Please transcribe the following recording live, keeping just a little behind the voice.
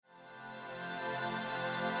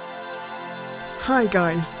Hi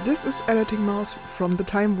guys, this is Editing Mouse from the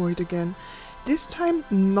Time Void again. This time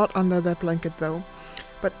not under that blanket though,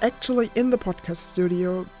 but actually in the podcast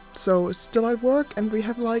studio, so still at work and we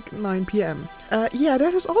have like 9 p.m. That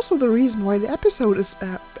is also the reason why the episode is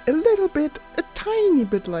a tiny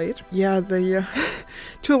bit late. The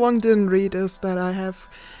too long didn't read is that I have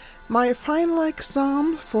my final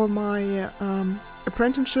exam for my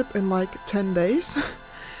apprenticeship in like 10 days.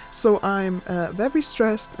 So I'm very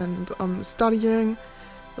stressed and I'm studying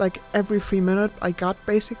like every 3 minutes I got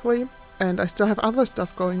basically, and I still have other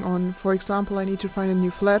stuff going on. For example, I need to find a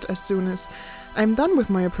new flat as soon as I'm done with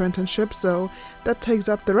my apprenticeship, so that takes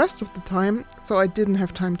up the rest of the time, so I didn't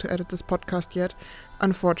have time to edit this podcast yet,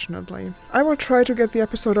 unfortunately. I will try to get the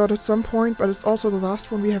episode out at some point, but it's also the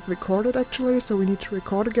last one we have recorded actually, so we need to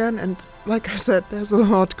record again, and like I said, there's a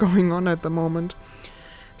lot going on at the moment.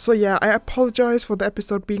 So yeah, I apologize for the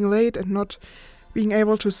episode being late and not being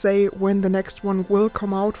able to say when the next one will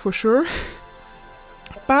come out for sure.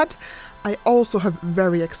 But I also have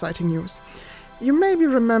very exciting news. You maybe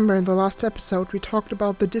remember in the last episode we talked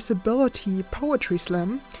about the Disability Poetry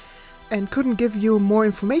Slam and couldn't give you more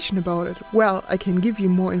information about it. Well, I can give you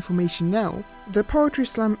more information now. The Poetry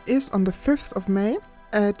Slam is on the 5th of May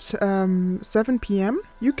at 7 p.m.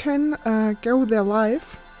 You can go there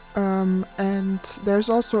live. And there's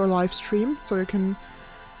also a live stream, so you can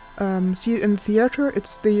see it in the theater.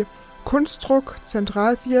 It's the Kunstdruck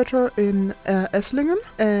Zentraltheater in Esslingen,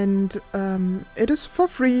 and it is for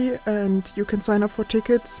free, and you can sign up for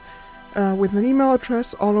tickets with an email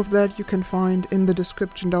address. All of that you can find in the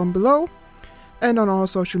description down below, and on our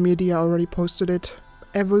social media. I already posted it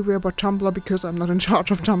everywhere but Tumblr, because I'm not in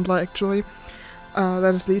charge of Tumblr actually.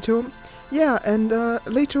 That is Lito. Yeah, and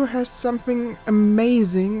Leto has something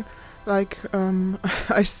amazing, like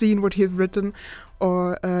I've seen what he's written,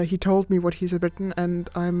 or he told me what he's written, and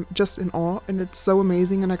I'm just in awe, and it's so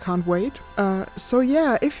amazing, and I can't wait. So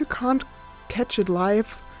yeah, if you can't catch it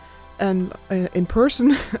live and in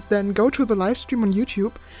person, then go to the live stream on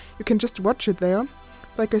YouTube. You can just watch it there.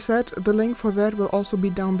 Like I said, the link for that will also be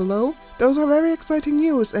down below. Those are very exciting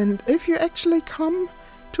news, and if you actually come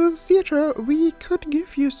to the theater, we could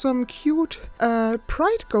give you some cute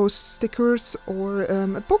Pride Ghost stickers or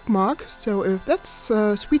a bookmark. So if that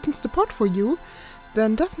sweetens the pot for you,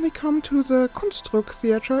 then definitely come to the Kunstdruck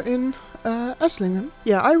Theater in Esslingen.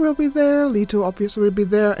 Yeah, I will be there. Lito obviously will be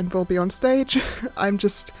there and will be on stage. I'm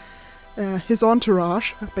just his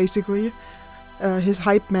entourage, basically, his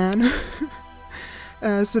hype man.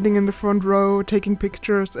 Sitting in the front row, taking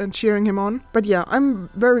pictures and cheering him on. But yeah, I'm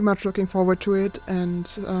very much looking forward to it,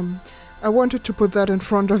 and I wanted to put that in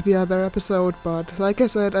front of the other episode, but like I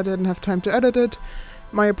said, I didn't have time to edit it.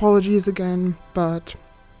 My apologies again, but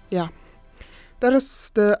yeah. That is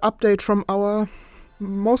the update from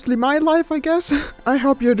mostly my life, I guess. I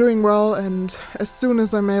hope you're doing well, and as soon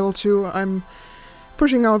as I'm able to, I'm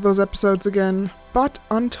pushing out those episodes again. But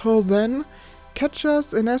until then, catch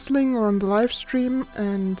us in Esslingen or on the live stream,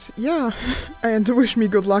 and yeah, and wish me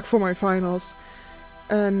good luck for my finals.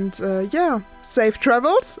 And safe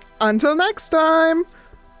travels until next time.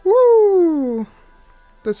 Woo!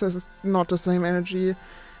 This is not the same energy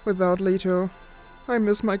without Lito. I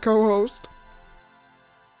miss my co-host.